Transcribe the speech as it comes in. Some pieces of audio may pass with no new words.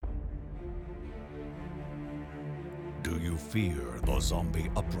Do you fear the zombie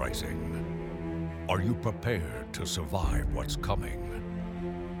uprising? Are you prepared to survive what's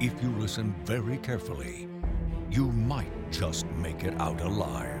coming? If you listen very carefully, you might just make it out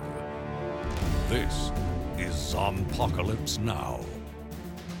alive. This is Zompocalypse Now.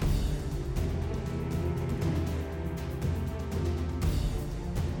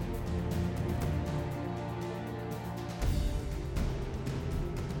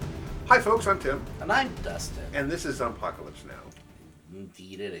 Hi folks, I'm Tim. And I'm Dustin. And this is Zompocalypse Now.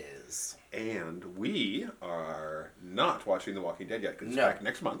 Indeed it is. And we are not watching The Walking Dead yet, because it's No. back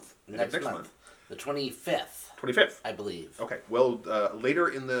next month. Next month. The 25th, 25th. I believe. Okay, well, later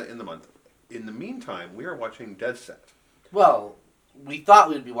in the month. In the meantime, we are watching Dead Set. Well, we thought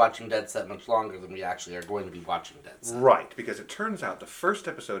we'd be watching Dead Set much longer than we actually are going to be watching Dead Set. Right, because it turns out the first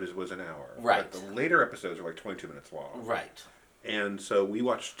episode was an hour. Right. But the later episodes are like 22 minutes long. Right. And so we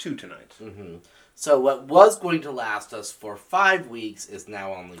watched 2 tonight. Mm-hmm. So what was going to last us for 5 weeks is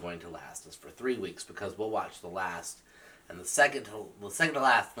now only going to last us for 3 weeks, because we'll watch the last and the second to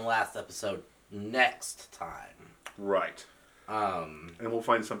last and the last episode next time. Right. And we'll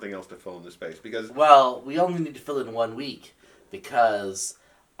find something else to fill in the space, because... Well, we only need to fill in 1 week, because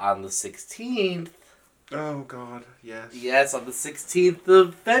on the 16th... Oh, God, yes. Yes, on the 16th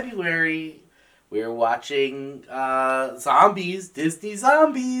of February, we're watching Zombies, Disney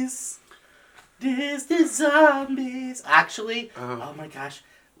Zombies. Disney Zombies. Actually, oh my gosh,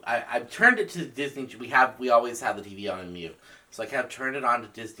 I've turned it to Disney. We always have the TV on mute, so I kind of turned it on to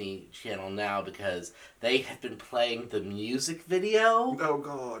Disney Channel now because they have been playing the music video Oh,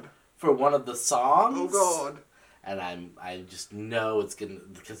 God. for one of the songs. Oh, God. And I just know it's gonna,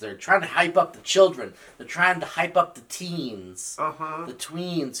 because they're trying to hype up the children. They're trying to hype up the teens, Uh-huh. the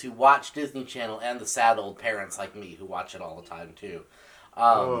tweens who watch Disney Channel, and the sad old parents like me who watch it all the time too.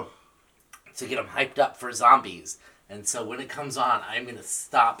 To get them hyped up for Zombies. And so when it comes on, I'm gonna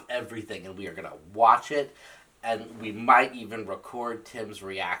stop everything and we are gonna watch it, and we might even record Tim's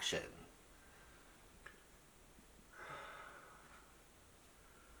reaction.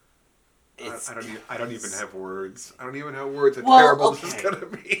 I don't even have words. I don't even have words. How Well, terrible okay. this is gonna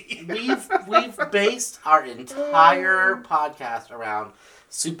be. We've based our entire podcast around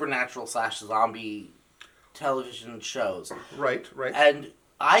supernatural / zombie television shows. Right. And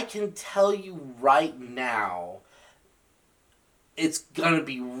I can tell you right now, it's gonna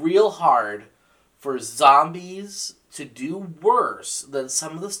be real hard for zombies to do worse than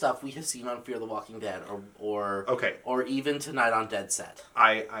some of the stuff we have seen on Fear the Walking Dead, or Okay. or even tonight on Dead Set.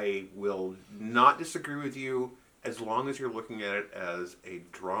 I will not disagree with you as long as you're looking at it as a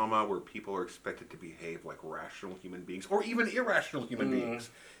drama where people are expected to behave like rational human beings, or even irrational human beings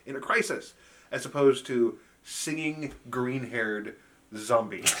in a crisis, as opposed to singing green-haired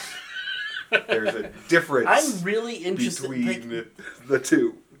zombies. There's a difference. I'm really interested between the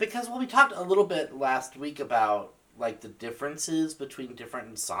two. because we talked a little bit last week about like the differences between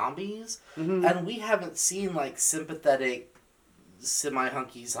different zombies, and we haven't seen like sympathetic,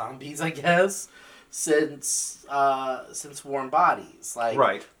 semi-hunky zombies, I guess, since Warm Bodies. Like,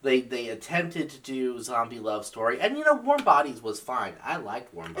 Right. They attempted to do Zombie Love Story, and Warm Bodies was fine. I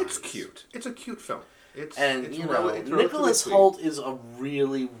liked Warm Bodies. It's cute. It's a cute film. It's And it's relatively Nicholas sweet. Hoult is a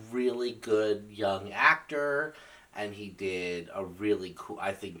really, really good young actor, and he did a really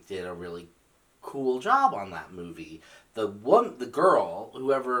cool job on that movie. The girl,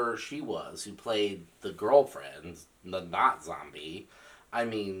 whoever she was, who played the girlfriend, the not zombie, I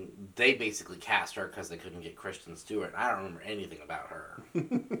mean, they basically cast her because they couldn't get Kristen Stewart. I don't remember anything about her.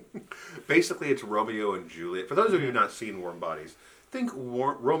 Basically, it's Romeo and Juliet. For those of you who have not seen Warm Bodies, think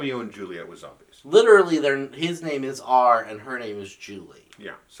Romeo and Juliet with zombies. Literally, his name is R and her name is Julie.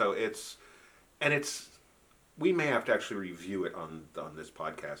 Yeah, so it's we may have to actually review it on this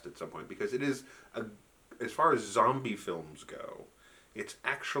podcast at some point, because it is, as far as zombie films go, it's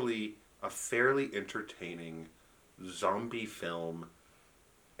actually a fairly entertaining zombie film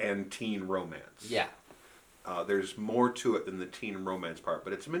and teen romance. Yeah. There's more to it than the teen romance part,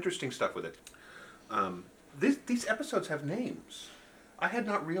 but it's some interesting stuff with it. These episodes have names. I had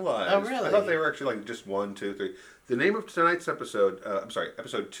not realized. Oh, really? I thought they were actually like just 1, 2, 3. The name of tonight's episode,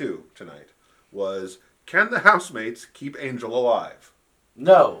 episode 2 tonight, was Can the Housemates Keep Angel Alive?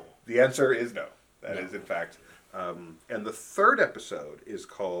 No. The answer is no. That No. is, in fact. And the third episode is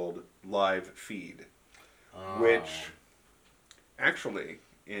called Live Feed, which actually,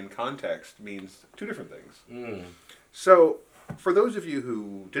 in context, means 2 different things. So, for those of you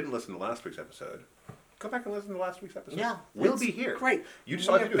who didn't listen to last week's episode, go back and listen to last week's episode. Yeah. We'll it's be here. Great. You just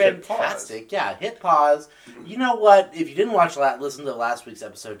all have to do is hit pause. Fantastic. Yeah, hit pause. You know what? If you didn't listen to last week's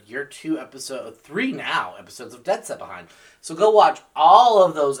episode, you're 3 now episodes of Dead Set behind. So go watch all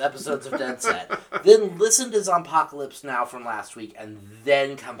of those episodes of Dead Set. Then listen to Zompocalypse Now from last week, and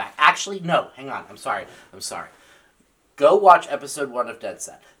then come back. Actually, no. Hang on. I'm sorry. Go watch episode 1 of Dead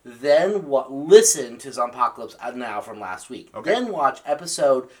Set. Then listen to Zompocalypse Now from last week. Okay. Then watch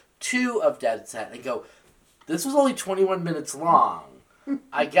episode 2 of Dead Set and go, this was only 21 minutes long.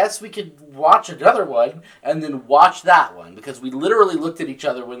 I guess we could watch another one and then watch that one. Because we literally looked at each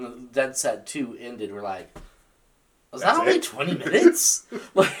other when the Dead Set 2 ended. We're like, was that only 20 minutes?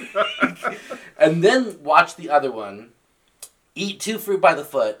 And then watch the other one, eat 2 fruit by the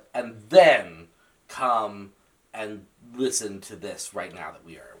foot, and then come and listen to this right now that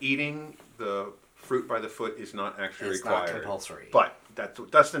we are. Eating the fruit by the foot is not actually required. It's not compulsory. But that's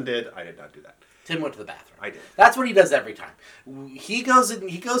what Dustin did. I did not do that. Tim went to the bathroom. I did. That's what he does every time. He goes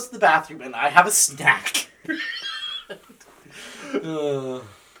to the bathroom, and I have a snack.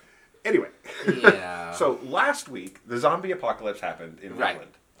 Anyway. Yeah. So last week, the zombie apocalypse happened in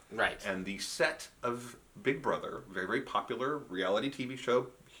England. Right. And the set of Big Brother, very, very popular reality TV show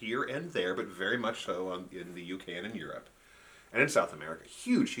here and there, but very much so in the UK and in Europe. And in South America.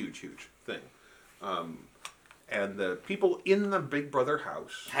 Huge, huge, huge thing. And the people in the Big Brother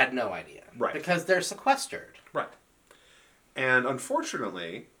house had no idea. Right. Because they're sequestered. Right. And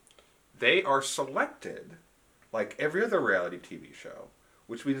unfortunately, they are selected like every other reality TV show,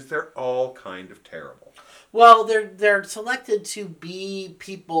 which means they're all kind of terrible. Well, they're selected to be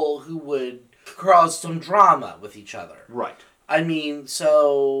people who would cause some drama with each other. Right. I mean,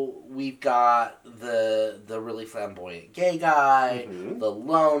 so we've got the really flamboyant gay guy, the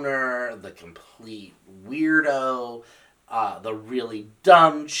loner, the complete weirdo, the really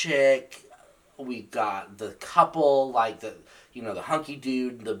dumb chick. We've got the couple, like the hunky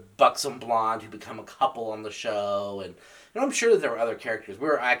dude, the buxom blonde who become a couple on the show, and I'm sure that there were other characters.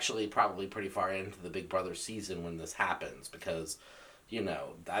 We're actually probably pretty far into the Big Brother season when this happens because,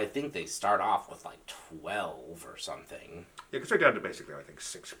 I think they start off with like 12 or something. Yeah, because they're down to basically, I think,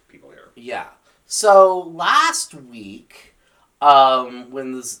 6 people here. Yeah. So last week,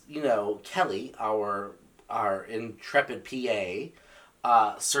 when this, Kelly, our intrepid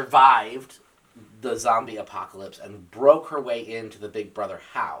PA, survived the zombie apocalypse and broke her way into the Big Brother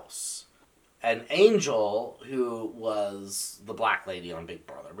house. And Angel, who was the black lady on Big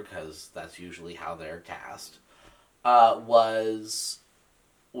Brother, because that's usually how they're cast, was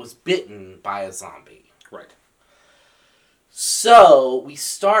bitten by a zombie. Right. So we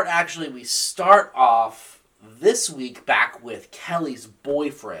start off this week back with Kelly's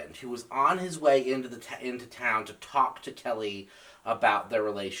boyfriend, who was on his way into town to talk to Kelly about their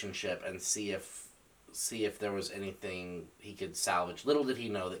relationship and see if there was anything he could salvage. Little did he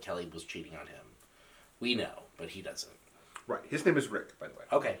know that Kelly was cheating on him. We know, but he doesn't. Right. His name is Rick, by the way.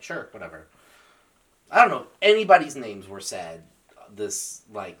 Okay, sure, whatever. I don't know if anybody's names were said these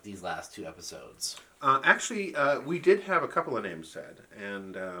last 2 episodes. Actually, we did have a couple of names said,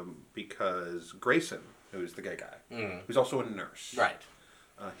 and because Grayson, who's the gay guy, who's also a nurse, right?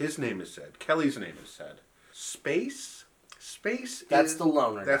 His name is said. Kelly's name is said. Space. That's the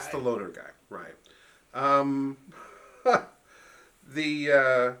loner. That's guy. the loner guy, right?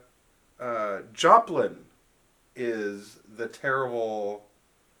 The Joplin is the terrible,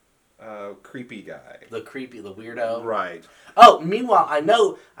 creepy guy. The weirdo. Right. Oh, meanwhile, I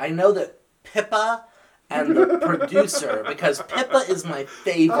know that Pippa and the producer, because Pippa is my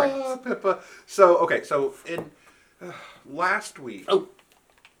favorite. Pippa. So in last week.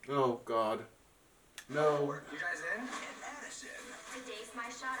 Oh, God. No. You guys in? And Madison. Today's my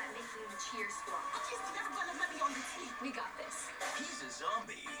shot. I'm making the cheer squad. Autistic, never gonna let me on the team. We got this. He's a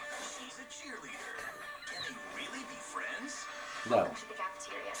zombie. She's a cheerleader. Can they really be friends? No. Welcome to the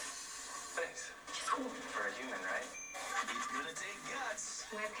cafeteria. Thanks. She's cool. For a human, right? It's gonna take guts.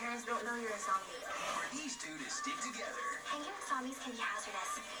 My parents don't know you're a zombie. For these two to stick together. Hanging with zombies can be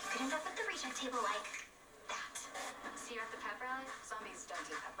hazardous. You could end up at the reject table like that. So you're at the pep rally? Zombies don't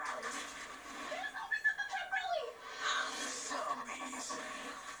do pep rallies. There's zombies at the pep rally! Zombies.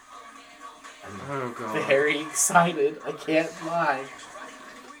 Oh, God. Very excited. I can't lie.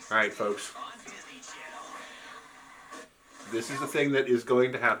 All right, folks. On Disney Channel. This is the thing that is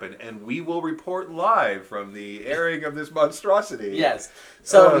going to happen, and we will report live from the airing of this monstrosity. Yes.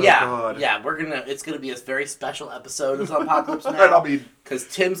 So Oh, God. it's gonna be a very special episode of Apocalypse Now. And I'll be because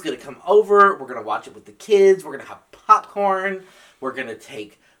Tim's gonna come over. We're gonna watch it with the kids. We're gonna have popcorn. We're going to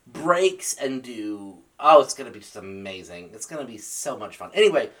take breaks and do... Oh, it's going to be just amazing. It's going to be so much fun.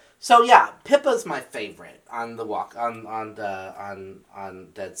 Anyway, so yeah, Pippa's my favorite on the walk on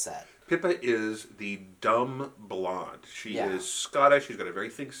Dead Set. Pippa is the dumb blonde. She Yeah. is Scottish. She's got a very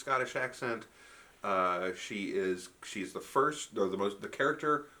thick Scottish accent. She's the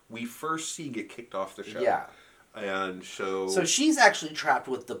character we first see get kicked off the show. Yeah. And so she's actually trapped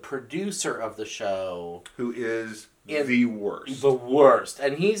with the producer of the show. who is In the worst. The worst.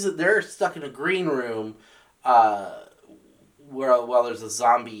 And they're stuck in a green room while there's a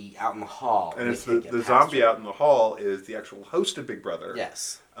zombie out in the hall. And it's They can't get the past zombie her. out in the hall is the actual host of Big Brother.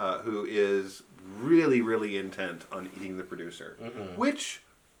 Yes. Who is really, really intent on eating the producer. Mm-hmm. Which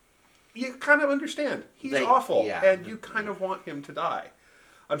you kind of understand. He's They- awful. yeah. And you kind of want him to die.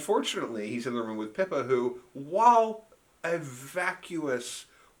 Unfortunately, he's in the room with Pippa, who, while a vacuous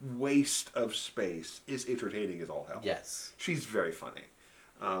waste of space, is entertaining as all hell. Yes. She's very funny.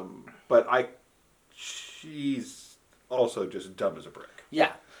 She's also just dumb as a brick.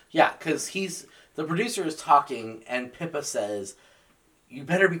 Yeah. Yeah, because the producer is talking and Pippa says, "You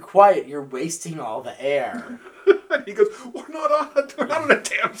better be quiet, you're wasting all the air." And he goes, we're not on a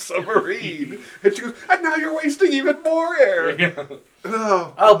damn submarine. And she goes, and now you're wasting even more air.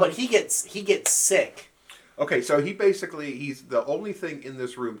 Oh, but he gets sick. Okay, so he's the only thing in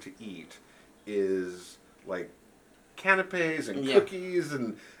this room to eat is like canapes and Yeah. cookies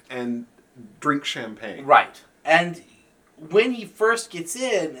and drink champagne. Right. And when he first gets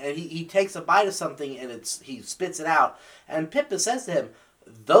in and he takes a bite of something and he spits it out, and Pippa says to him,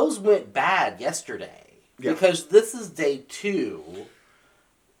 "Those went bad yesterday." Yeah. Because this is day 2,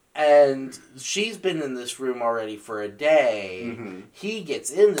 and she's been in this room already for a day. Mm-hmm. He gets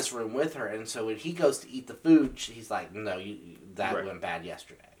in this room with her, and so when he goes to eat the food, he's like, "No, that Right. went bad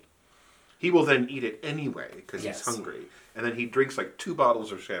yesterday." He will then eat it anyway because Yes. he's hungry. And then he drinks like 2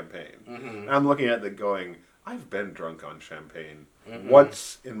 bottles of champagne. Mm-hmm. And I'm looking at it going, I've been drunk on champagne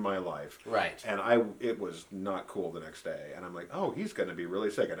once in my life. Right. And it was not cool the next day. And I'm like, oh, he's going to be really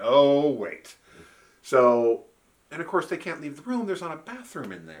sick. And oh, wait. So, and of course they can't leave the room. There's not a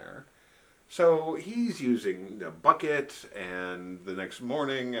bathroom in there. So he's using a bucket, and the next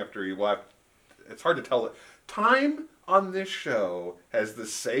morning after he left, it's hard to tell. Time on this show has the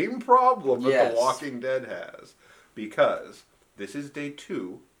same problem that Yes. The Walking Dead has, because this is day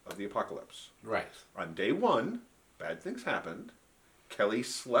 2 of the apocalypse. Right. On day 1, bad things happened. Kelly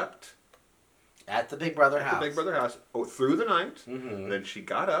slept At the Big Brother at house. the Big Brother house through the night. Mhm. Then she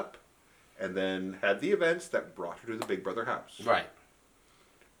got up and then had the events that brought her to the Big Brother house. Right.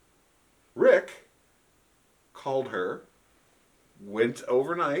 Rick called her, went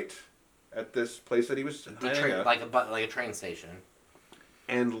overnight at this place that he was hanging out. Like a train station.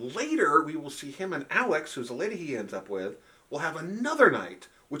 And later we will see him and Alex, who's a lady he ends up with, will have another night,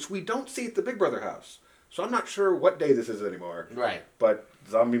 which we don't see at the Big Brother house. So I'm not sure what day this is anymore. Right. But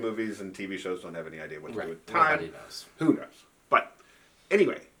zombie movies and TV shows don't have any idea what to do with time. Nobody knows. Who knows? But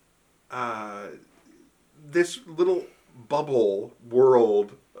anyway, this little bubble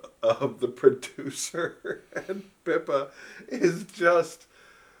world of the producer and Pippa is just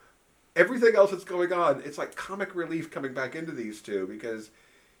everything else that's going on. It's like comic relief coming back into these two, because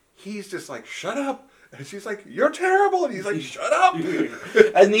he's just like, shut up. And she's like, you're terrible. And he's like, shut up.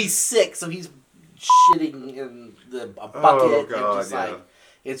 And he's sick, so he's shitting in a bucket. God, and just yeah. like,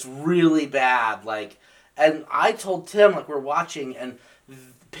 it's really bad. Like, and I told Tim, like, we're watching, and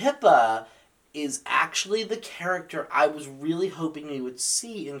Pippa is actually the character I was really hoping we would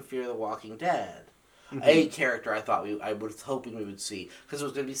see in Fear the Walking Dead. Mm-hmm. A character I was hoping we would see, because it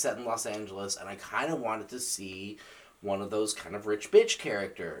was going to be set in Los Angeles, and I kind of wanted to see one of those kind of rich bitch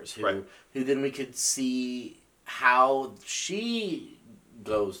characters who then we could see how she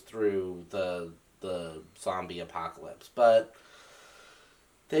goes through the zombie apocalypse. But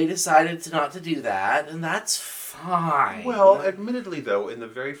they decided not to do that, and that's fine. Well, admittedly, though, in the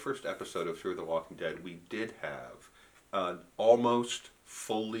very first episode of Fear the Walking Dead, we did have an almost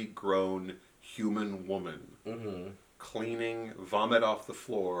fully grown human woman cleaning vomit off the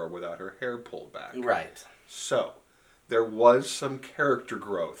floor without her hair pulled back. Right. So, there was some character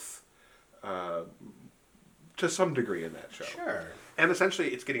growth to some degree in that show. Sure. And essentially,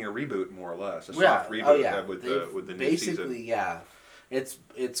 it's getting a reboot, more or less. A Yeah. soft reboot Oh, yeah. with They've the new basically, season. yeah.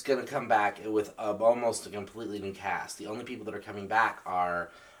 It's going to come back with almost a completely new cast. The only people that are coming back are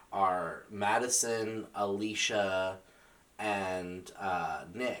Madison, Alicia, and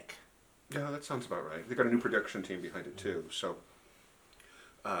Nick. Yeah, that sounds about right. They've got a new production team behind it, too. So,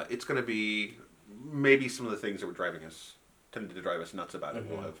 it's going to be maybe some of the things that were tended to drive us nuts about it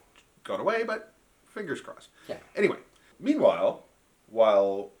will have gone away, but fingers crossed. Yeah. Anyway, meanwhile,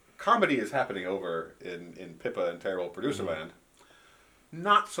 while comedy is happening over in Pippa and Terrible Producer Land,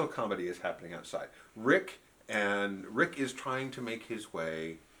 not so comedy is happening outside. Rick is trying to make his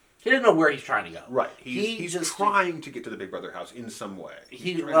way. He didn't know where he's trying to go. Right. He's just trying to get to the Big Brother house in some way.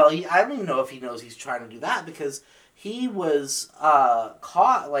 I don't even know if he knows he's trying to do that, because he was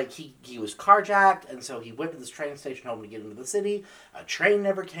caught, like, he was carjacked, and so he went to this train station hoping to get into the city. A train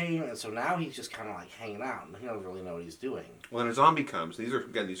never came, and so now he's just kind of like hanging out, and he doesn't really know what he's doing. When a zombie comes, these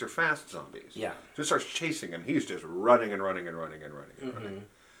are fast zombies. Yeah. So it starts chasing him. He's just running and running and running and running and running.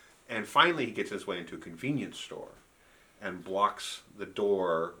 And finally he gets his way into a convenience store and blocks the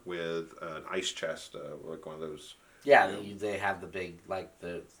door with an ice chest, like one of those. Yeah, they have the big,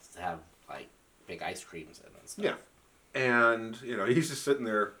 big ice creams in it and stuff. Yeah. And, he's just sitting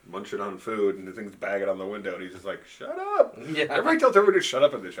there munching on food, and the thing's bagging on the window, and he's just like, shut up! Yeah. Everybody tells everybody to shut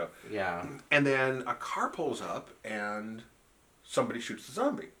up in this show. Yeah. And then a car pulls up, and somebody shoots the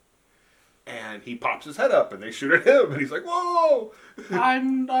zombie. And he pops his head up, and they shoot at him, and he's like, whoa!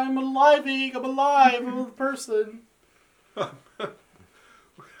 I'm alive, I'm a person.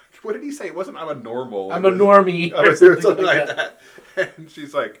 What did he say? It wasn't I'm a normal. I'm a normie. Or something like that. And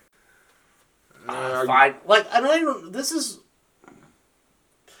she's like, fine.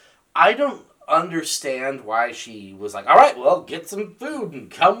 I don't understand why she was like, all right, well, get some food and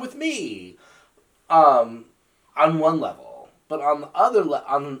come with me. On one level. But on the other,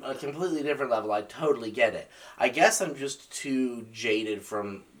 on a completely different level, I totally get it. I guess I'm just too jaded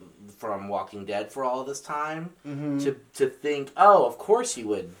from Walking Dead for all this time to think, oh, of course you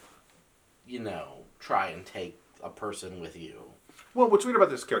would, try and take a person with you. Well, what's weird about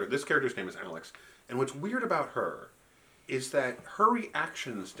this character's name is Alex, and what's weird about her is that her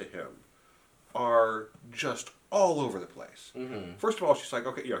reactions to him are just all over the place. First of all, she's like,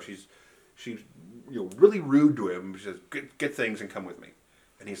 okay, she's really rude to him. She says, get things and come with me.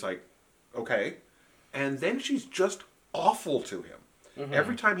 And he's like, okay. And then she's just awful to him.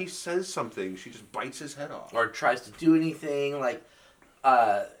 Every time he says something, she just bites his head off. Or tries to do anything. Like,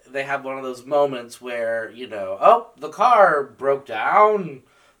 they have one of those moments where, the car broke down.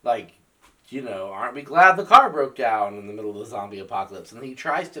 Like, aren't we glad the car broke down in the middle of the zombie apocalypse? And he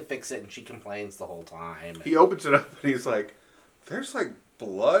tries to fix it, and she complains the whole time. He opens it up, and he's like, there's like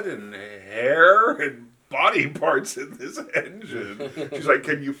blood and hair and body parts in this engine. She's like,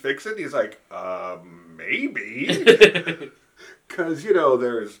 can you fix it? He's like, maybe. Because,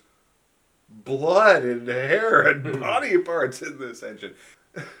 there's blood and hair and body parts in this engine.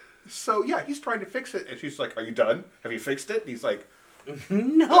 So, yeah, he's trying to fix it. And she's like, are you done? Have you fixed it? And he's like,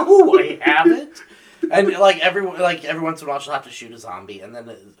 no, I haven't. And, every once in a while she'll have to shoot a zombie. And then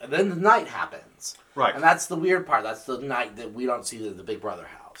the night happens. Right. And that's the weird part. That's the night that we don't see the Big Brother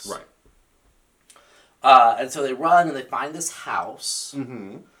house. Right. And so they run and they find this house.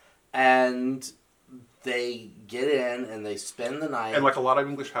 And they get in and they spend the night. And like a lot of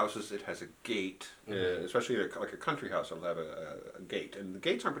English houses, it has a gate. Especially like a country house, it'll have a gate. And the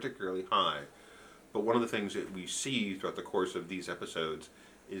gates aren't particularly high. But one of the things that we see throughout the course of these episodes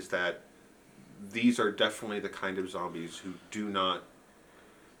is that these are definitely the kind of zombies they're not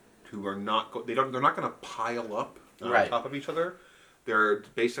going to pile up on top of each other. They're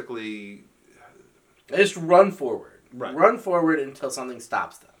basically... They just run forward. Right. Run forward until something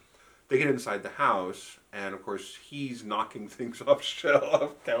stops them. They get inside the house, and of course he's knocking things off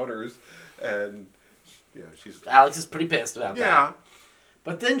counters, and she's... Alex is pretty pissed about that. Yeah.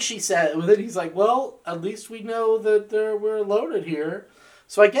 But then he's like, well, at least we know that we're loaded here.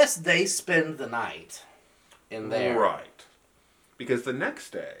 So I guess they spend the night in there. Right. Because the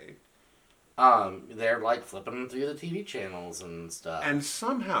next day... they're flipping through the TV channels and stuff. And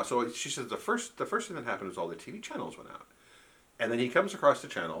somehow, so she says the first thing that happened was all the TV channels went out. And then he comes across the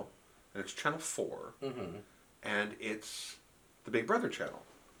channel, and it's Channel 4. And it's the Big Brother channel,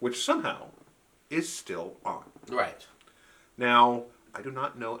 which somehow is still on. Right. Now, I do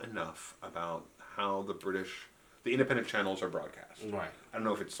not know enough about how the independent channels are broadcast. Right. I don't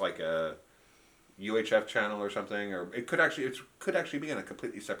know if it's like a UHF channel or something, or it could actually be in a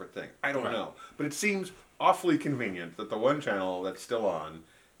completely separate thing. I don't know. But it seems awfully convenient that the one channel that's still on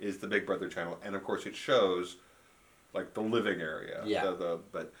is the Big Brother channel, and of course it shows the living area. Yeah.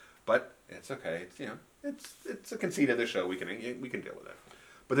 But it's okay. It's a conceit of the show. We can deal with it.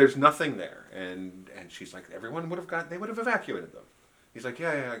 But there's nothing there, and she's like, everyone they would have evacuated them. He's like,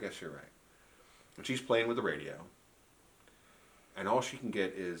 yeah, I guess you're right. And she's playing with the radio, and all she can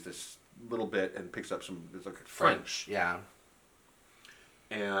get is this little bit, and picks up it's like French. Yeah.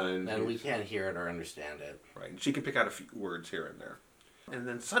 And we can't hear it or understand it. Right. And she can pick out a few words here and there. And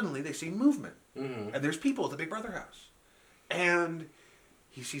then suddenly they see movement. And there's people at the Big Brother house. And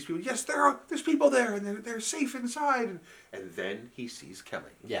he sees people. Yes, there's people there, and they're safe inside. And then he sees Kelly.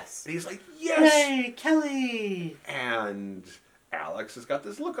 Yes. And he's like, yes! Hey, Kelly! And Alex has got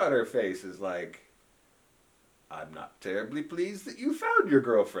this look on her face, is like, I'm not terribly pleased that you found your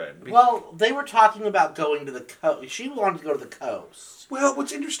girlfriend. Well, they were talking about going to the coast. She wanted to go to the coast. Well,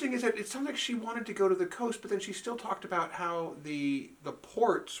 what's interesting is that it sounds like she wanted to go to the coast, but then she still talked about how the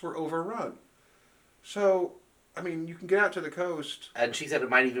ports were overrun. So, I mean, you can get out to the coast. And she said it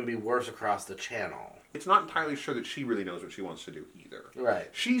might even be worse across the channel. It's not entirely sure that she really knows what she wants to do either. Right.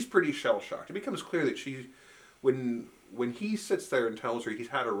 She's pretty shell-shocked. It becomes clear that when he sits there and tells her he's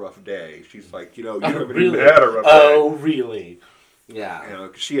had a rough day, she's like, you haven't really? even had a rough day. Oh, really? Yeah.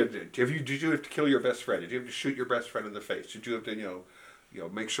 Did you have to kill your best friend? Did you have to shoot your best friend in the face? Did you have to,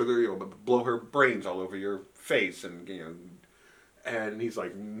 make sure that, blow her brains all over your face? And he's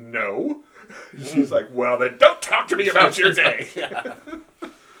like, no. She's like, well, then don't talk to me about your day. Yeah.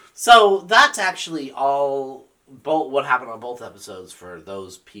 So that's actually all. What happened on both episodes for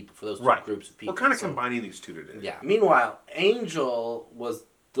those people, for those two groups of people. We're kind of combining these two today. Yeah. Meanwhile, Angel was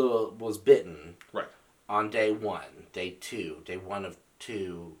bitten. Right. On day 1, day 2, day 1 of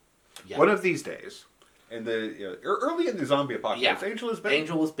 2. Yeah. One of these days, in the early in the zombie apocalypse, Angel is bitten.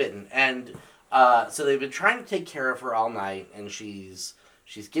 Angel was bitten, and so they've been trying to take care of her all night, and she's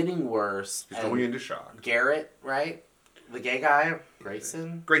getting worse. She's going into shock. Garrett, right? The gay guy,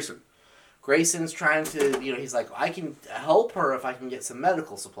 Grayson. Grayson's trying to, he's like, I can help her if I can get some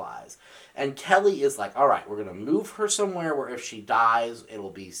medical supplies. And Kelly is like, all right, we're going to move her somewhere where if she dies, it'll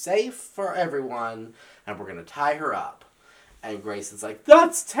be safe for everyone, and we're going to tie her up. And Grayson's like,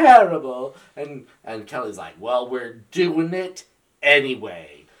 that's terrible. And Kelly's like, well, we're doing it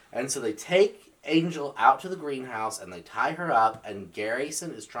anyway. And so they take Angel out to the greenhouse, and they tie her up, and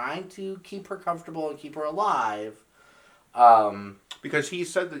Grayson is trying to keep her comfortable and keep her alive. Because he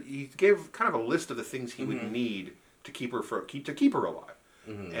said that he gave kind of a list of the things he would need to keep her alive.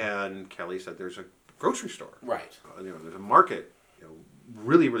 Mm-hmm. And Kelly said there's a grocery store. Right. There's a market,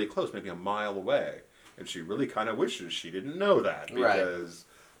 really, really close, maybe a mile away. And she really kind of wishes she didn't know that because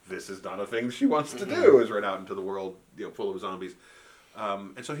this is not a thing she wants to do, is run out into the world, full of zombies.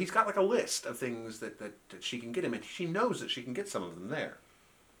 And so he's got like a list of things that she can get him, and she knows that she can get some of them there.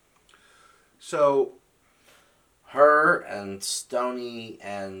 So her and Stoney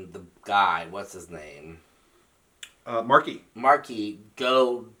and the guy, what's his name? Marky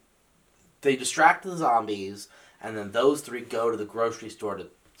go. They distract the zombies, and then those three go to the grocery store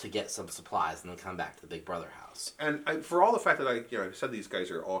to get some supplies, and then come back to the Big Brother house. And for all the fact that I said these guys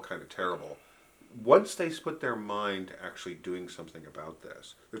are all kind of terrible, once they put their mind to actually doing something about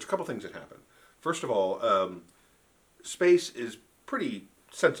this, there's a couple things that happen. First of all, Space is pretty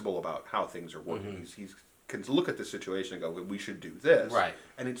sensible about how things are working. Mm-hmm. He can look at the situation and go, well, we should do this. Right.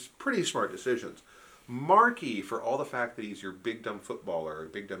 And it's pretty smart decisions. Marky, for all the fact that he's your big dumb footballer or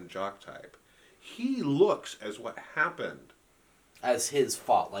big dumb jock type, he looks as what happened as his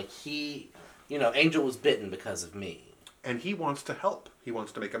fault. Like Angel was bitten because of me. And he wants to help. He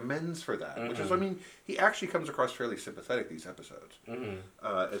wants to make amends for that. Mm-hmm. Which is, he actually comes across fairly sympathetic these episodes.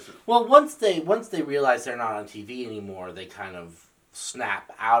 Mm-hmm. Well, once they realize they're not on TV anymore, they kind of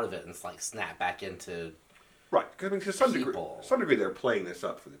snap out of it and snap back into right. Because to some degree, they're playing this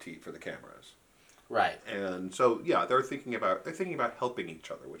up for the cameras. Right. And so, they're thinking about helping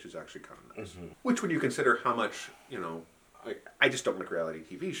each other, which is actually kind of nice. Mm-hmm. Which, when you consider how much, I just don't like reality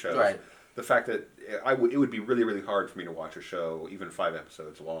TV shows. Right. The fact that it would be really, really hard for me to watch a show, even 5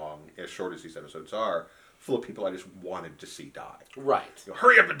 episodes long, as short as these episodes are, full of people I just wanted to see die. Right.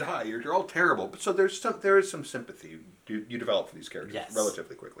 Hurry up and die! You're all terrible. But so there is some sympathy you develop for these characters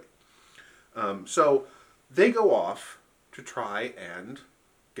relatively quickly. So they go off to try and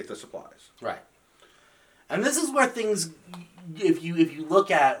get the supplies. Right. And this is where things, if you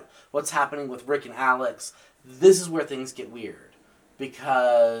look at what's happening with Rick and Alex, this is where things get weird.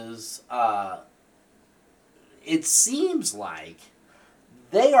 Because it seems like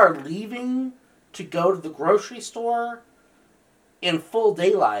they are leaving to go to the grocery store in full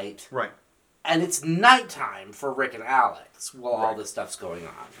daylight. Right. And it's nighttime for Rick and Alex while all this stuff's going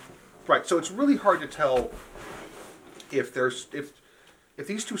on. Right. So it's really hard to tell if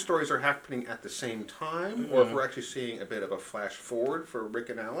these two stories are happening at the same time, or if we're actually seeing a bit of a flash forward for Rick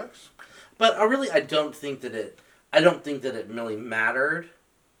and Alex. But I don't think that it really mattered.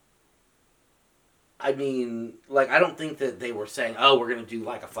 I don't think that they were saying, "Oh, we're going to do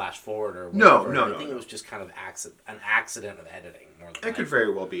a flash forward" or whatever. No. I think it was just kind of an accident of editing more than It could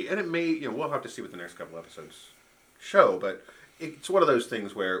very well be, and it may. We'll have to see what the next couple episodes show, but it's one of those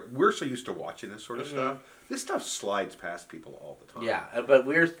things where we're so used to watching this sort of stuff. This stuff slides past people all the time. Yeah, but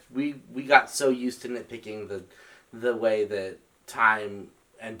we got so used to nitpicking the way that time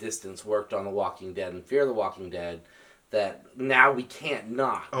and distance worked on The Walking Dead and Fear the Walking Dead that now we can't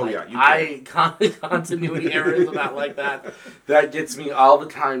not. Oh, yeah, you I continuity errors about like that. That gets me all the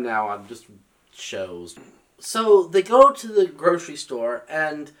time now on just shows. So they go to the grocery store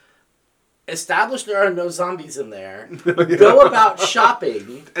and establish there are no zombies in there. Go about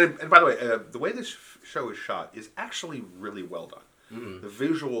shopping. And by the way, the way this show is shot is actually really well done. The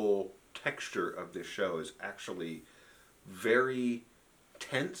visual texture of this show is actually very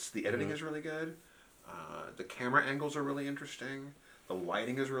tense. The editing is really good. The camera angles are really interesting. The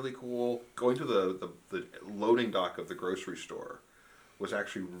lighting is really cool. Going to the loading dock of the grocery store was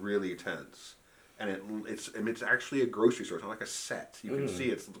actually really tense. And it's actually a grocery store. It's not like a set. You can see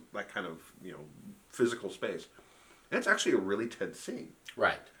it's that kind of physical space. And it's actually a really tense scene.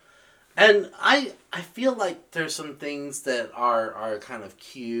 Right. And I feel like there's some things that are kind of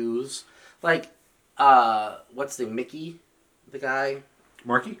cues. Like, what's the Mickey? The guy?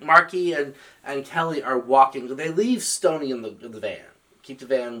 Marky and Kelly are walking. They leave Stoney in the van. Keep the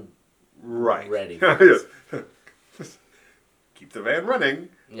van ready. Keep the van running.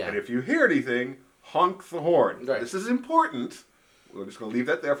 Yeah. And if you hear anything, honk the horn. Right. This is important. We're just going to leave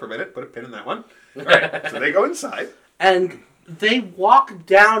that there for a minute. Put a pin in that one. All right. So they go inside. And they walk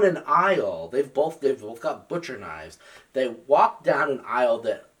down an aisle. They've both got butcher knives. They walk down an aisle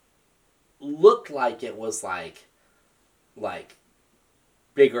that looked like it was like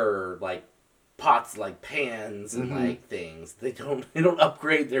bigger pots, like pans and like things. They don't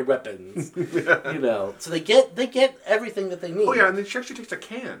upgrade their weapons. So they get everything that they need. Oh yeah, and then she actually takes a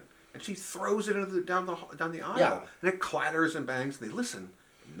can and she throws it down the aisle. Yeah. And it clatters and bangs and they listen.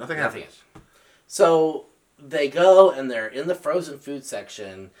 And nothing happens. So they go and they're in the frozen food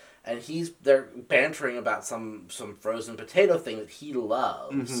section and they're bantering about some frozen potato thing that he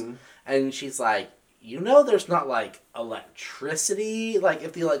loves. And she's like, there's not, electricity. Like,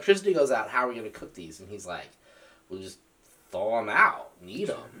 if the electricity goes out, how are we going to cook these? And he's like, we'll just thaw them out and eat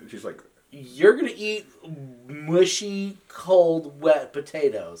them. She's like, you're going to eat mushy, cold, wet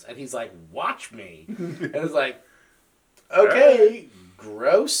potatoes. And he's like, watch me. And it's like, okay,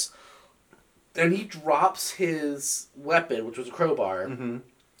 gross. And he drops his weapon, which was a crowbar, and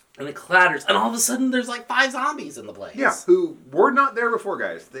it clatters. And all of a sudden, there's 5 zombies in the place. yeah, who were not there before,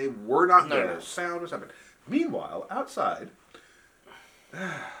 guys. They were not there. No. Sound was happening. Meanwhile, outside,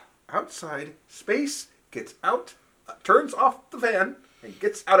 Space gets out, turns off the van, and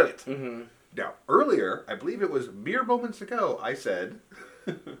gets out of it. Now, earlier, I believe it was mere moments ago, I said,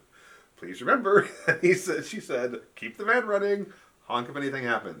 please remember, she said, keep the van running, honk if anything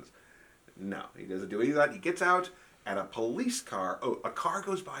happens. No, he doesn't do any of that. He gets out, and a car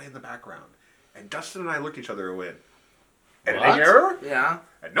goes by in the background. And Dustin and I looked at each other and went, editing What? error? Yeah.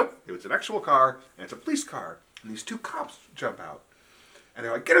 And nope, it was an actual car, and it's a police car. And these 2 cops jump out. And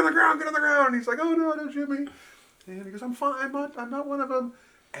they're like, get on the ground, get on the ground. And he's like, oh, no, don't shoot me. And he goes, I'm fine, I'm not one of them.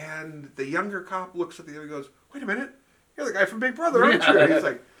 And the younger cop looks at the other and goes, wait a minute, you're the guy from Big Brother, aren't you? And he's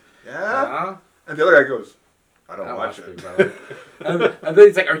like, yeah. And the other guy goes, I don't watch it. Big Brother. and then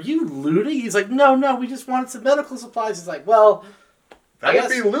he's like, are you looting? He's like, no, we just wanted some medical supplies. He's like, well, That would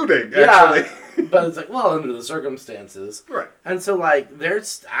be looting, yeah, actually. but it's like, well, under the circumstances. Right. And so, they're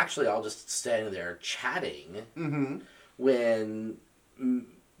actually all just standing there chatting when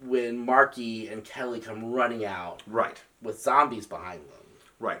Marky and Kelly come running out Right. with zombies behind them.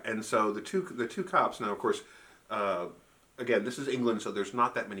 Right. And so the two cops, now, of course, again, this is England, so there's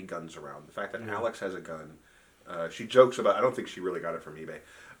not that many guns around. The fact that Alex has a gun, she jokes about, I don't think she really got it from eBay.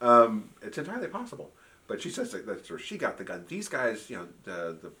 It's entirely possible. But she says that's where she got the gun. These guys,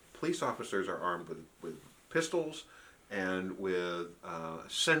 the police officers are armed with pistols and with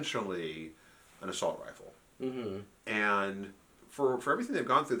essentially an assault rifle. And for everything they've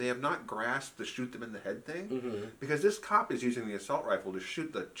gone through, they have not grasped the shoot them in the head thing. Because this cop is using the assault rifle to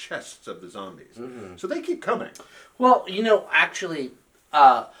shoot the chests of the zombies. So they keep coming. Well, actually,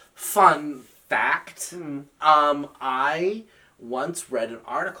 fun fact, I once read an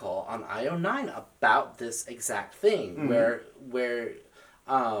article on IO9 about this exact thing, where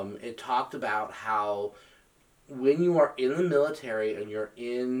it talked about how when you are in the military and you're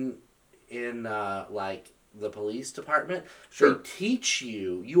in the police department, they teach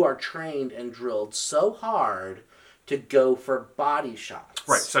you are trained and drilled so hard to go for body shots.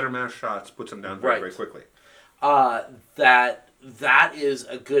 Right, center mass shots, puts them down very, very quickly. That is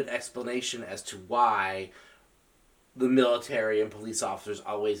a good explanation as to why the military and police officers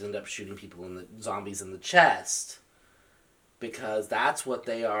always end up shooting people zombies in the chest, because that's what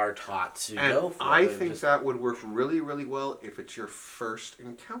they are taught to And go for. I They're think just- that would work really, really well if it's your first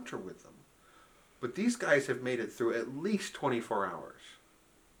encounter with them. But these guys have made it through at least 24 hours.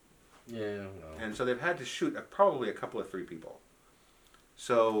 Yeah, well. And so they've had to shoot probably a couple of 3 people.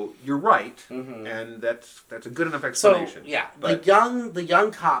 So you're right, and that's a good enough So explanation. yeah, But- the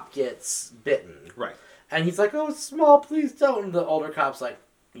young cop gets bitten, right. and he's like, "Oh, it's small, please don't." And the older cop's like,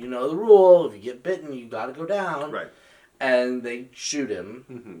 "You know the rule. If you get bitten, you got to go down." Right. And they shoot him.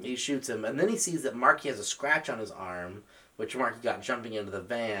 Mhm. He shoots him, and then he sees that Marky has a scratch on his arm, which Marky got jumping into the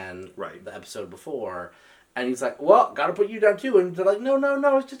van Right. the episode before. And he's like, "Well, gotta put you down too." And they're like, "No,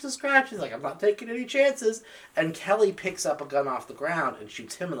 it's just a scratch." He's like, "I'm not taking any chances." And Kelly picks up a gun off the ground and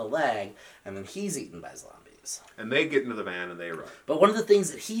shoots him in the leg, and then he's eaten by zombies. And they get into the van and they run. But one of the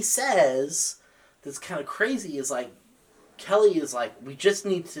things that he says that's kind of crazy is like, Kelly is like, "We just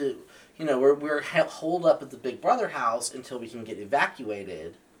need to, we're holed up at the Big Brother house until we can get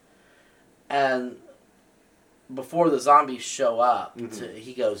evacuated." And before the zombies show up,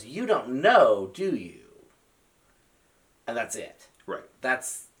 he goes, "You don't know, do you?" And that's it. Right.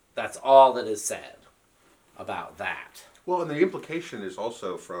 That's all that is said about that. Well, and the implication is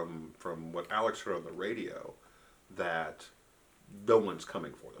also from what Alex heard on the radio that no one's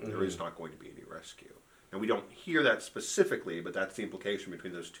coming for them. There is not going to be any rescue. And we don't hear that specifically, but that's the implication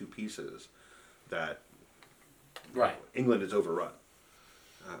between those 2 pieces, that Right. England is overrun.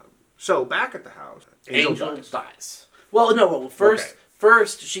 So back at the house, Angel dies. Well, no. Well, first, Okay.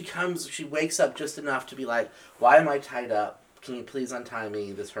 first she wakes up just enough to be like, "Why am I tied up? Can you please untie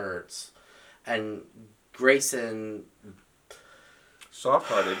me? This hurts." And Grayson,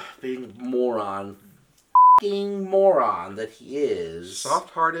 soft-hearted, being moron that he is,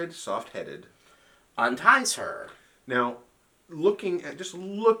 soft-hearted, soft-headed. unties her. Now, looking at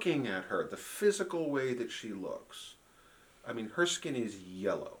her, the physical way that she looks, I mean, her skin is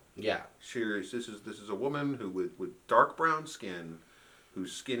yellow. Yeah. This is a woman who with dark brown skin,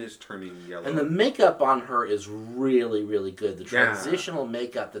 whose skin is turning yellow. And the makeup on her is really, really good. The Yeah. transitional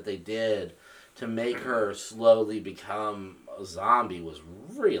makeup that they did to make her slowly become a zombie was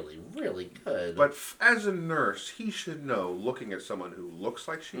really, really good. But as a nurse, he should know, looking at someone who looks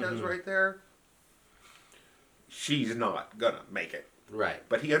like she does right there, she's not gonna make it. right.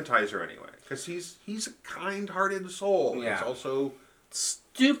 But he unties her anyway, because he's a kind-hearted soul. Yeah. He's also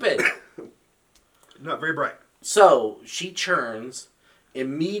Stupid. not very bright. So she churns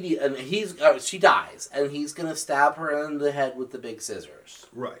and she dies, and he's gonna stab her in the head with the big scissors.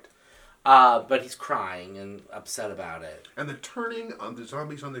 Right. But he's crying and upset about it. And the turning on the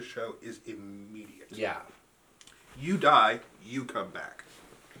zombies on this show is immediate. Yeah. You die, you come back.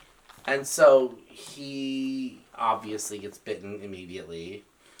 And so he obviously gets bitten immediately.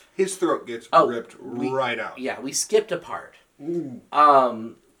 His throat gets ripped right out. Yeah, we skipped a part. Ooh.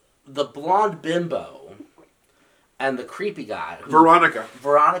 The blonde bimbo and the creepy guy, Veronica,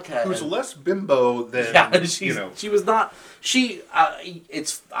 Veronica, who's and- less bimbo than she was not.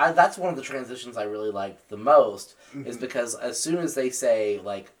 That's one of the transitions I really liked the most is because as soon as they say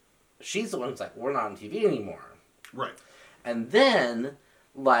like, she's the one who's like, we're not on TV anymore, right. and then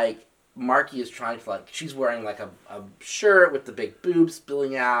like Marky is trying to like, she's wearing like a shirt with the big boobs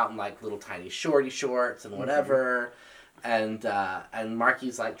spilling out and like little tiny shorty shorts and whatever. And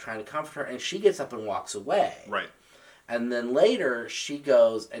Marky's like trying to comfort her, and she gets up and walks away. Right. And then later she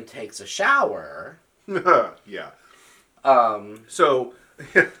goes and takes a shower. Yeah. So,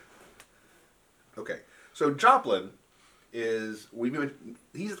 okay. So Joplin is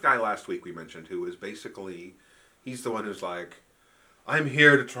he's the guy last week we mentioned who is basically he's the one who's like, I'm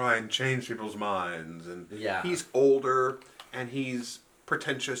here to try and change people's minds, and Yeah. he's older and he's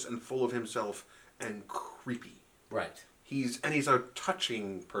pretentious and full of himself and creepy. Right. He's a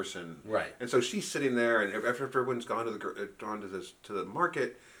touching person, Right. And so she's sitting there, and after everyone's gone to the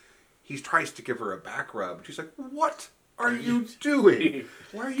market, he tries to give her a back rub. And she's like, "What are you doing?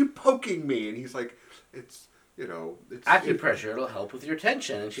 Why are you poking me?" And he's like, "It's Acupressure, it'll help with your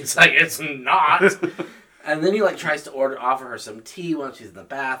tension." And she's like, "It's not." And then he like tries to offer her some tea when she's in the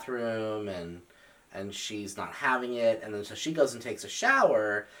bathroom, and she's not having it. And then so she goes and takes a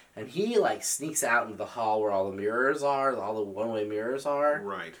shower, and he like sneaks out into the hall where all the mirrors are, all the one-way mirrors are,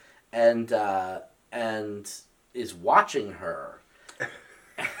 right." and is watching her.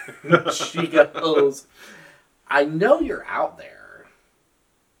 She goes, "I know you're out there.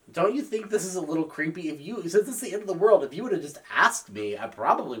 Don't you think this is a little creepy? Since it's the end of the world, if you would have just asked me, I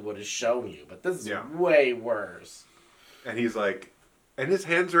probably would have shown you. But this is way worse." And he's like, and his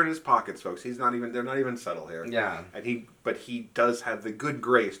hands are in his pockets, folks. They're not even subtle here. Yeah. But he does have the good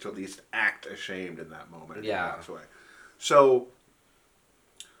grace to at least act ashamed in that moment. Yeah. That's why. So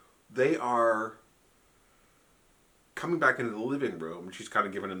they are coming back into the living room. She's kind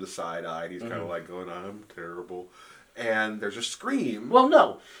of giving him the side eye. And he's kind of like going, I'm terrible. And there's a scream. Well,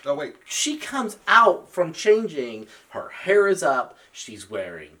 no. Oh, wait. She comes out from changing. Her hair is up. She's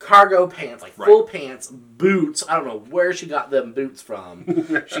wearing cargo pants, like full pants, boots. I don't know where she got them boots from.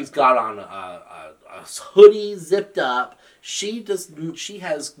 She's got on a hoodie zipped up. She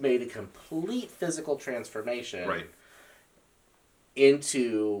has made a complete physical transformation. Right.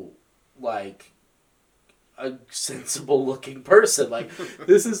 Into, like, a sensible looking person. Like,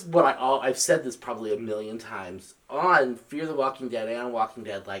 this is what I've said this probably a million times on Fear the Walking Dead and Walking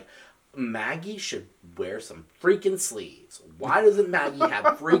Dead. Like, Maggie should wear some freaking sleeves. Why doesn't Maggie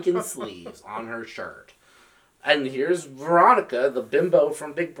have freaking sleeves on her shirt? And here's Veronica, the bimbo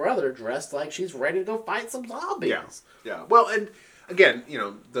from Big Brother, dressed like she's ready to go fight some zombies. Yeah. Well, and again, you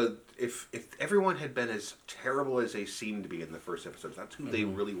know, if everyone had been as terrible as they seemed to be in the first episode, that's who they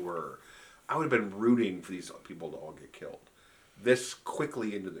really were. I would have been rooting for these people to all get killed. This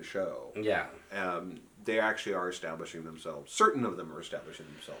quickly into the show. Yeah. They actually are establishing themselves. Certain of them are establishing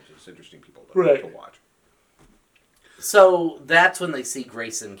themselves as interesting people to watch. So that's when they see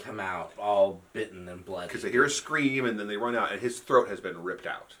Grayson come out all bitten and bloody. Because they hear a scream and then they run out and his throat has been ripped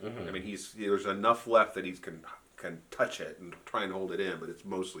out. I mean, there's enough left that he can touch it and try and hold it in, but it's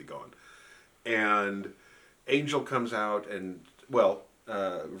mostly gone. And Angel comes out and, well,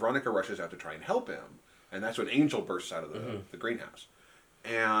 Veronica rushes out to try and help him. And that's when Angel bursts out of the greenhouse.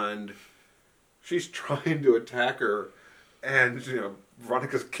 And she's trying to attack her. And, you know,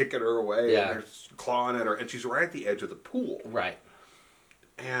 Veronica's kicking her away. Yeah. And they're clawing at her. And she's right at the edge of the pool. Right.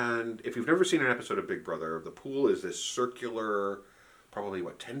 And if you've never seen an episode of Big Brother, the pool is this circular, probably,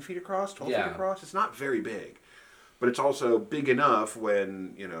 10 feet across? 12 feet across? It's not very big. But it's also big enough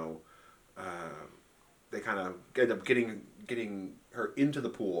when, you know, they kind of end up getting her into the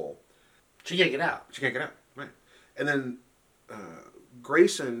pool. She can't get out. She can't get out, right. And then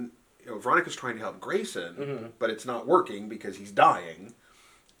Grayson, you know, Veronica's trying to help Grayson, but it's not working because he's dying.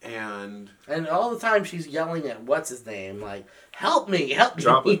 And all the time she's yelling at what's his name, like, help me, help me.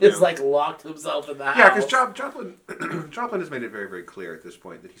 Joplin, He has yeah. like locked himself in the house. yeah, because Joplin has made it very, very clear at this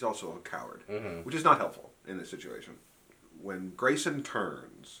point that he's also a coward, which is not helpful in this situation. When Grayson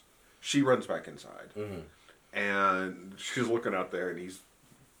turns, she runs back inside, and she's looking out there, and he's,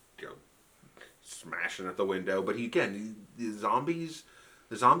 you know, smashing at the window. But the zombies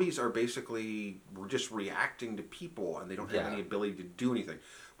are basically just reacting to people, and they don't have any ability to do anything,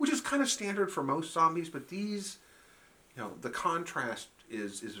 which is kind of standard for most zombies. But these, you know, the contrast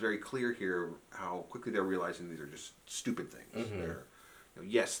is very clear here. How quickly they're realizing these are just stupid things. They're, you know,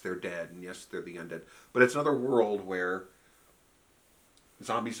 yes, they're dead, and yes, they're the undead, but it's another world where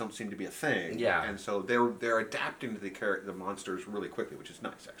zombies don't seem to be a thing. Yeah. And so they're adapting to the monsters really quickly, which is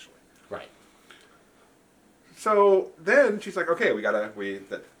nice, actually. Right. So then she's like, okay,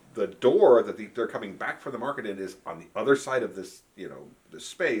 the door that they're coming back from the market in is on the other side of this, you know, this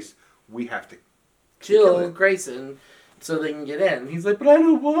space. We have to kill Kill it. Grayson so they can get in. He's like, but I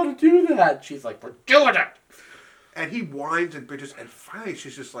don't want to do that. She's like, we're doing it. And he whines and bitches, and finally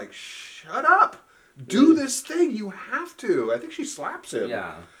she's just like, shut up. Do this thing. You have to. I think she slaps him.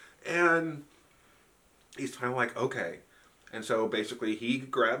 Yeah. And he's kind of like, okay. And so basically he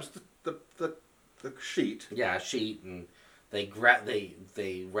grabs the sheet. Yeah, sheet, and they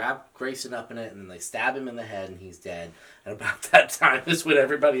wrap Grayson up in it, and then they stab him in the head, and he's dead. And about that time is when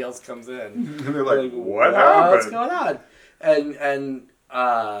everybody else comes in. And they're like, what happened? What's going on? And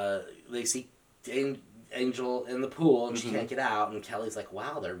they see Angel in the pool, and she can't get out, and Kelly's like,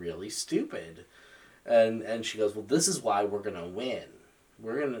 wow, they're really stupid. And she goes, well, this is why we're going to win.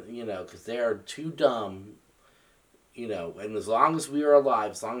 We're going to, you know, because they are too dumb, you know, and as long as we are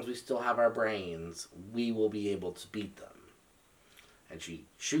alive, as long as we still have our brains, we will be able to beat them. And she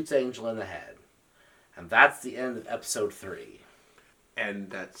shoots Angel in the head. And that's the end of episode 3. And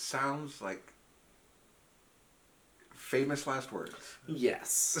that sounds like famous last words.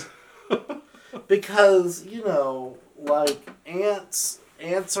 Yes. Because, you know, like, ants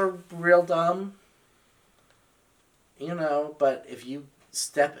are real dumb. You know, but if you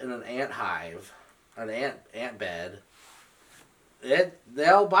step in an ant hive, an ant bed,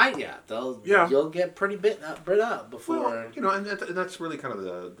 they'll bite you. You'll get pretty bit up before. Well, you know, and that's really kind of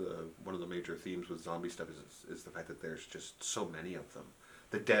the one of the major themes with zombie stuff is the fact that there's just so many of them.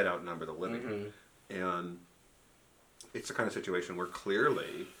 The dead outnumber the living, and it's the kind of situation where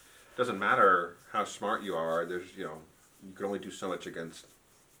clearly it doesn't matter how smart you are. There's, you know, you can only do so much against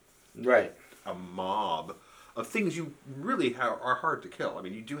a mob of things you really are hard to kill. I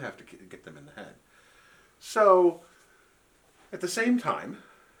mean, you do have to get them in the head. So At the same time,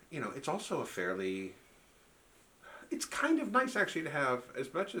 it's also it's kind of nice actually to have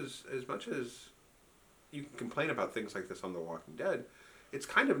as much as you can complain about things like this on The Walking Dead. It's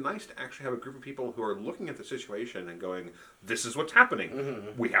kind of nice to actually have a group of people who are looking at the situation and going, "This is what's happening.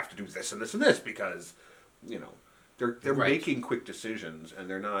 Mm-hmm. We have to do this and this and this because, they're Right. making quick decisions and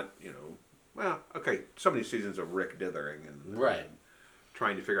they're not, well, okay, so many seasons of Rick dithering and Right.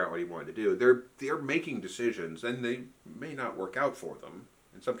 trying to figure out what he wanted to do. They're making decisions and they may not work out for them.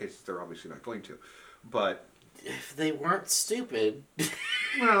 In some cases, they're obviously not going to, but If they weren't stupid,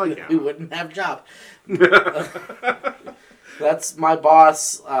 well, yeah. we wouldn't have jobs. That's my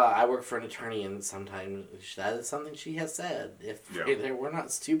boss. I work for an attorney, and sometimes that is something she has said. If Yeah. there were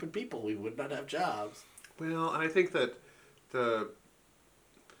not stupid people, we would not have jobs. Well, and I think that the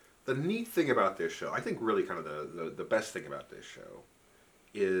neat thing about this show, I think really kind of the best thing about this show,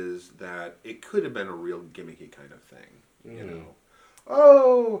 is that it could have been a real gimmicky kind of thing. Mhm.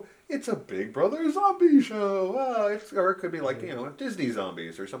 Oh, it's a Big Brother zombie show. Or it could be like, Disney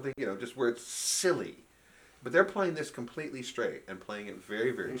zombies or something, just where it's silly. But they're playing this completely straight and playing it very,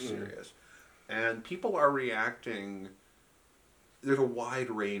 very serious. And people are reacting. There's a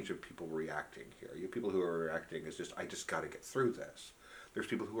wide range of people reacting here. You have people who are reacting as I just got to get through this. There's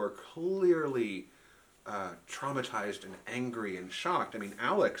people who are clearly traumatized and angry and shocked. I mean,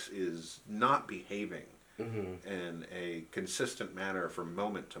 Alex is not behaving in a consistent manner from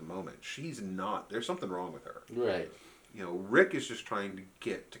moment to moment. She's not. There's something wrong with her. Right. Rick is just trying to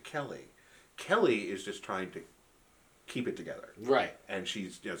get to Kelly. Kelly is just trying to keep it together. Right. And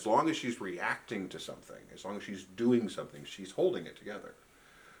she's, as long as she's reacting to something, as long as she's doing something, she's holding it together.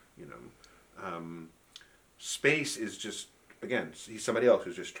 Space is just, again, he's somebody else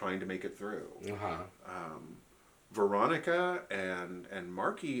who's just trying to make it through. Uh-huh. Veronica and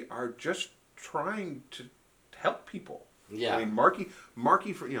Marky are just trying to help people. Yeah. I mean,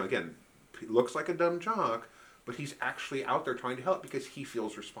 Marky, for again, looks like a dumb jock, but he's actually out there trying to help because he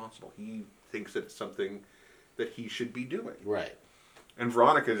feels responsible. He thinks that it's something that he should be doing. Right. And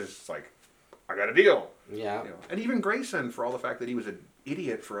Veronica is just like, I got a deal. Yeah. And even Grayson, for all the fact that he was an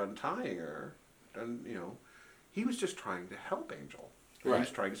idiot for untying her, and he was just trying to help Angel. He was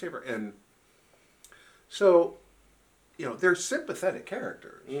trying to save her. And so, they're sympathetic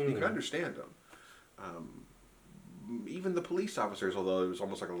characters. You can understand them. Even the police officers, although it was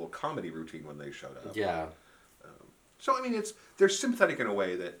almost like a little comedy routine when they showed up. Yeah. So I mean, they're sympathetic in a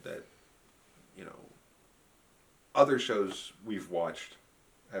way that other shows we've watched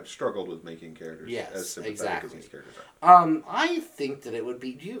have struggled with making characters as sympathetic as these characters are. I think that it would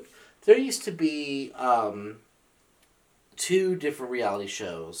be there used to be two different reality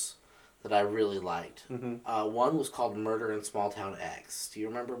shows that I really liked. One was called Murder in Small Town X. Do you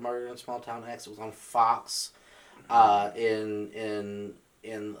remember Murder in Small Town X? It was on Fox in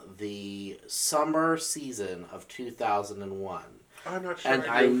the summer season of 2001. I'm not sure. And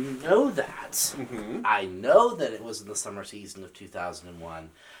I know that. I know that it was in the summer season of 2001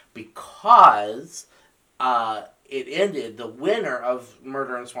 because it ended. The winner of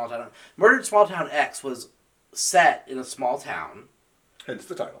Murder in Small Town X was set in a small town. Hence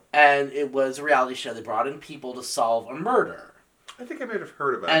the title. And it was a reality show. They brought in people to solve a murder. I think I might have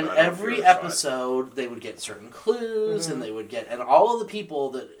heard about it. And but I don't every know if I saw it. episode, they would get certain clues, and they would get, and all of the people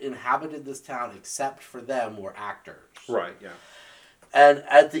that inhabited this town, except for them, were actors. Right. Yeah. And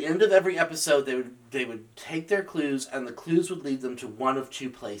at the end of every episode, they would take their clues, and the clues would lead them to one of two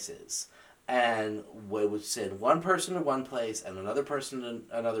places. And we would send one person to one place, and another person to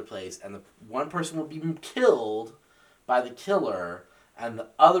another place, and the one person would be killed by the killer, and the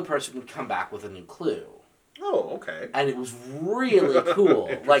other person would come back with a new clue. Oh, okay. And it was really cool.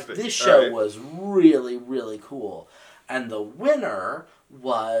 Like, Interesting. this show Alright. was really, really cool. And the winner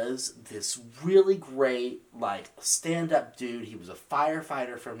was this really great, like, stand-up dude. He was a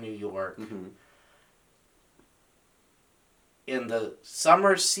firefighter from New York. In the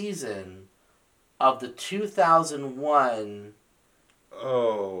summer season of the 2001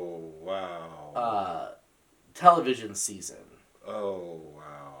 Oh, wow. television season. Oh,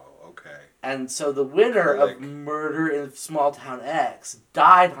 wow. Okay. And so the winner Click. of Murder in Small Town X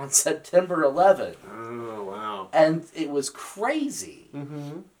died on September 11th. Oh, wow. And it was crazy.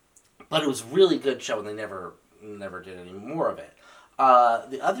 Mm-hmm. But it was a really good show, and they never did any more of it.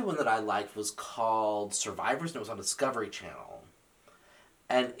 The other one that I liked was called Survivors, and it was on Discovery Channel.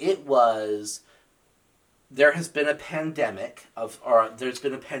 And it was... There has been a pandemic there's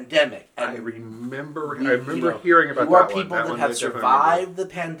been a pandemic. And I remember you hearing about you are that one. people That that one have I definitely survived the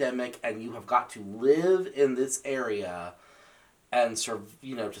pandemic, and you have got to live in this area and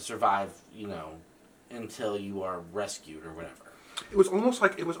to survive, until you are rescued or whatever. It was almost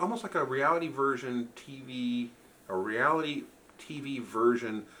like a reality TV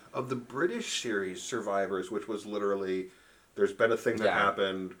version of the British series Survivors, which was literally, there's been a thing that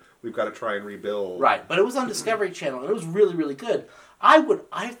happened, we've got to try and rebuild. Right, but it was on Discovery Channel, and it was really, really good.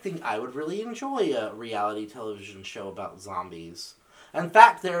 I think I would really enjoy a reality television show about zombies. In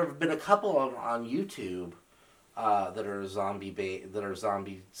fact, there have been a couple on YouTube that are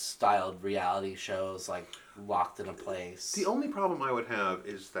zombie styled reality shows, like Locked in a Place. The only problem I would have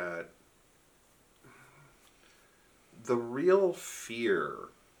is that the real fear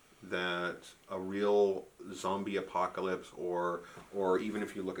that a real zombie apocalypse, or even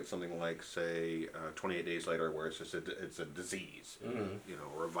if you look at something like, say, 28 Days Later, where it's just it's a disease,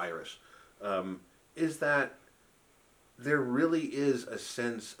 or a virus, is that there really is a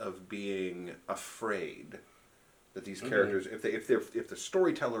sense of being afraid that these characters, if the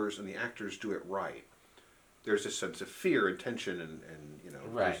storytellers and the actors do it right, there's a sense of fear and tension and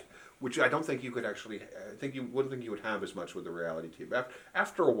right. Which I don't think you could actually. I wouldn't think you would have as much with the reality TV.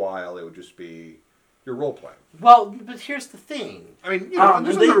 After a while, it would just be your role playing. Well, but here's the thing. I mean,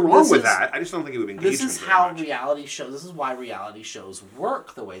 there's nothing wrong with that. I just don't think it would be engaging. This is how reality shows. This is why reality shows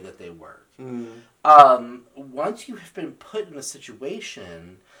work the way that they work. Once you have been put in a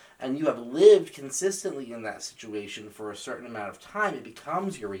situation and you have lived consistently in that situation for a certain amount of time, it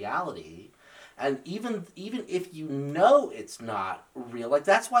becomes your reality. And even if you know it's not real, like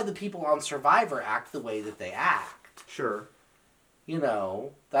that's why the people on Survivor act the way that they act. Sure.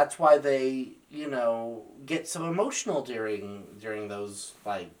 That's why they, get so emotional during those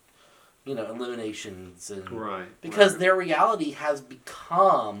eliminations and right. Because their reality has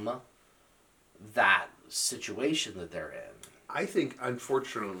become that situation that they're in. I think,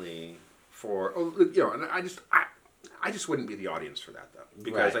 unfortunately, and I just wouldn't be the audience for that though,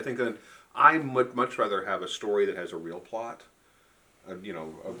 because I think that I would much rather have a story that has a real plot,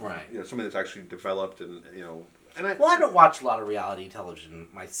 something that's actually developed and I don't watch a lot of reality television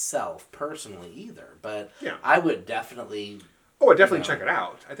myself personally either, but I would definitely. Oh, I'd definitely check it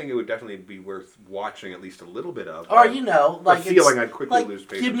out. I think it would definitely be worth watching at least a little bit of. Or like feeling I'd quickly lose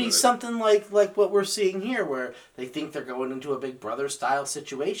patience. Give me something like what we're seeing here, where they think they're going into a Big Brother style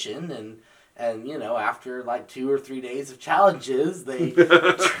situation, and after like 2 or 3 days of challenges, they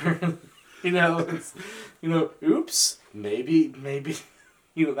turn. Oops, maybe,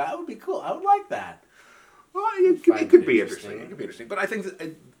 that would be cool. I would like that. Well, it could be interesting. It could be interesting. But I think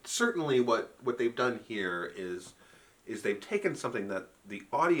that, certainly what they've done here is they've taken something that the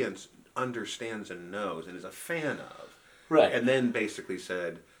audience understands and knows and is a fan of. Right. And then basically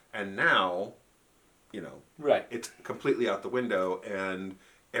said, and now, right. It's completely out the window, and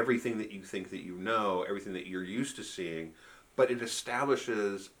everything that you think that everything that you're used to seeing, but it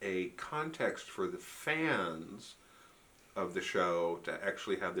establishes a context for the fans of the show to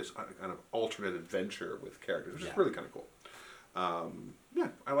actually have this kind of alternate adventure with characters, which is really kind of cool. I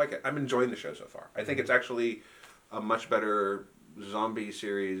like it. I'm enjoying the show so far. I think it's actually a much better zombie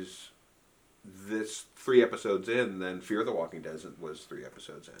series this 3 episodes in than Fear the Walking Dead was 3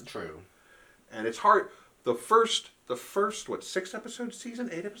 episodes in. True. And it's hard. The first 6 episode season,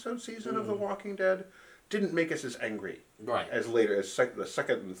 8 episode season of The Walking Dead didn't make us as angry. Right. As later, as the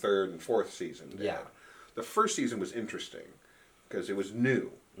second and third and fourth season did. Yeah. The first season was interesting because it was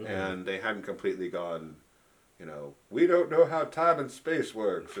new and they hadn't completely gone, we don't know how time and space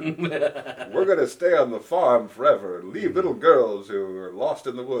works, and we're going to stay on the farm forever and leave little girls who are lost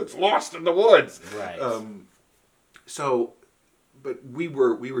in the woods. Right. But we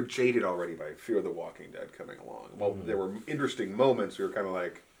were jaded already by Fear the Walking Dead coming along. Well, there were interesting moments. We were kind of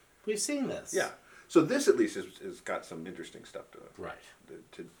like, we've seen this. Yeah. So this at least has got some interesting stuff to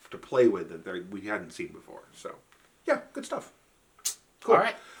play with that we hadn't seen before. So, yeah, good stuff. Cool. All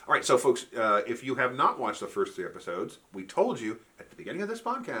right. So, folks, if you have not watched the first 3 episodes, we told you at the beginning of this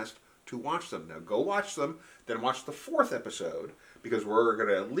podcast to watch them. Now, go watch them, then watch the 4th episode, because we're going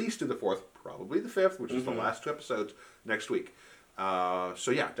to at least do the 4th, probably the 5th, which is the last 2 episodes, next week.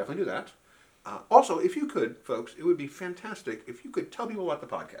 Definitely do that. Also, if you could, folks, it would be fantastic if you could tell people about the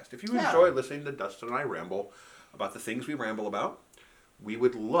podcast. If you enjoy listening to Dustin and I ramble about the things we ramble about, we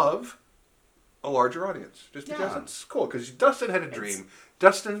would love a larger audience. Just because it's cool. Because Dustin had a dream.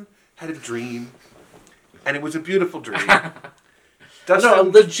 Dustin had a dream, and it was a beautiful dream. A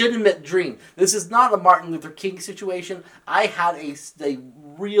legitimate dream. This is not a Martin Luther King situation. I had a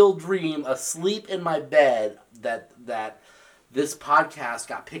real dream, asleep in my bed, that this podcast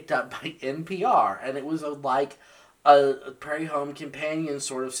got picked up by NPR, and it was a Prairie Home Companion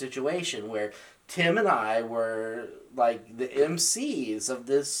sort of situation where Tim and I were like the MCs of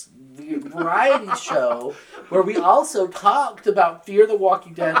this variety show where we also talked about Fear the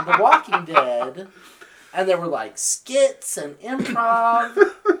Walking Dead and The Walking Dead. And there were like skits and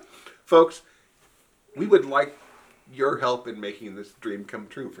improv. Folks, we would like your help in making this dream come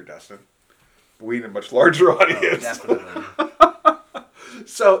true for Dustin. We need a much larger audience. Definitely.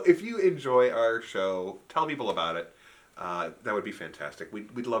 So if you enjoy our show, tell people about it. That would be fantastic.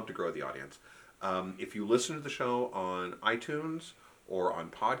 We'd love to grow the audience. If you listen to the show on iTunes or on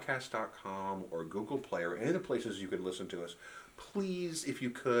podcast.com or Google Play or any of the places you could listen to us, please, if you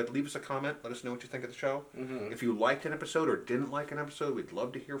could, leave us a comment. Let us know what you think of the show. Mm-hmm. If you liked an episode or didn't like an episode, we'd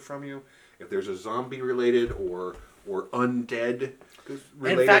love to hear from you. If there's a zombie-related or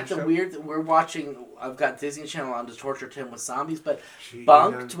undead-related In fact, show. we're watching, I've got Disney Channel on to torture Tim with zombies, but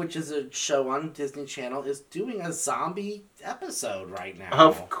Bunked, which is a show on Disney Channel, is doing a zombie episode right now.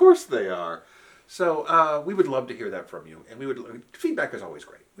 Of course they are. So we would love to hear that from you, and feedback is always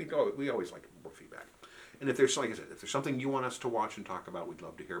great. We always like more feedback. And if there's, like I said, if there's something you want us to watch and talk about, we'd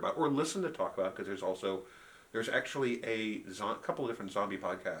love to hear about or listen to talk about, because there's actually a couple of different zombie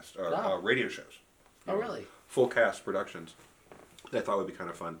podcasts radio shows. Oh, really? Full cast productions that I thought would be kind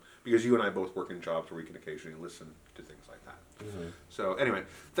of fun, because you and I both work in jobs where we can occasionally listen to things like that. Mm-hmm. So anyway,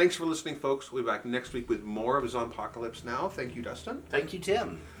 thanks for listening, folks. We'll be back next week with more of Zompocalypse Now. Thank you, Dustin. Thank you,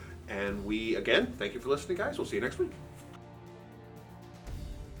 Tim. And again, thank you for listening, guys. We'll see you next week.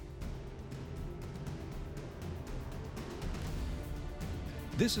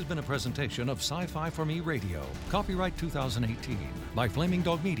 This has been a presentation of Sci-Fi for Me Radio. Copyright 2018 by Flaming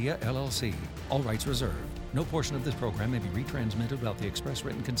Dog Media, LLC. All rights reserved. No portion of this program may be retransmitted without the express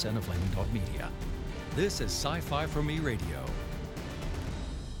written consent of Flaming Dog Media. This is Sci-Fi for Me Radio.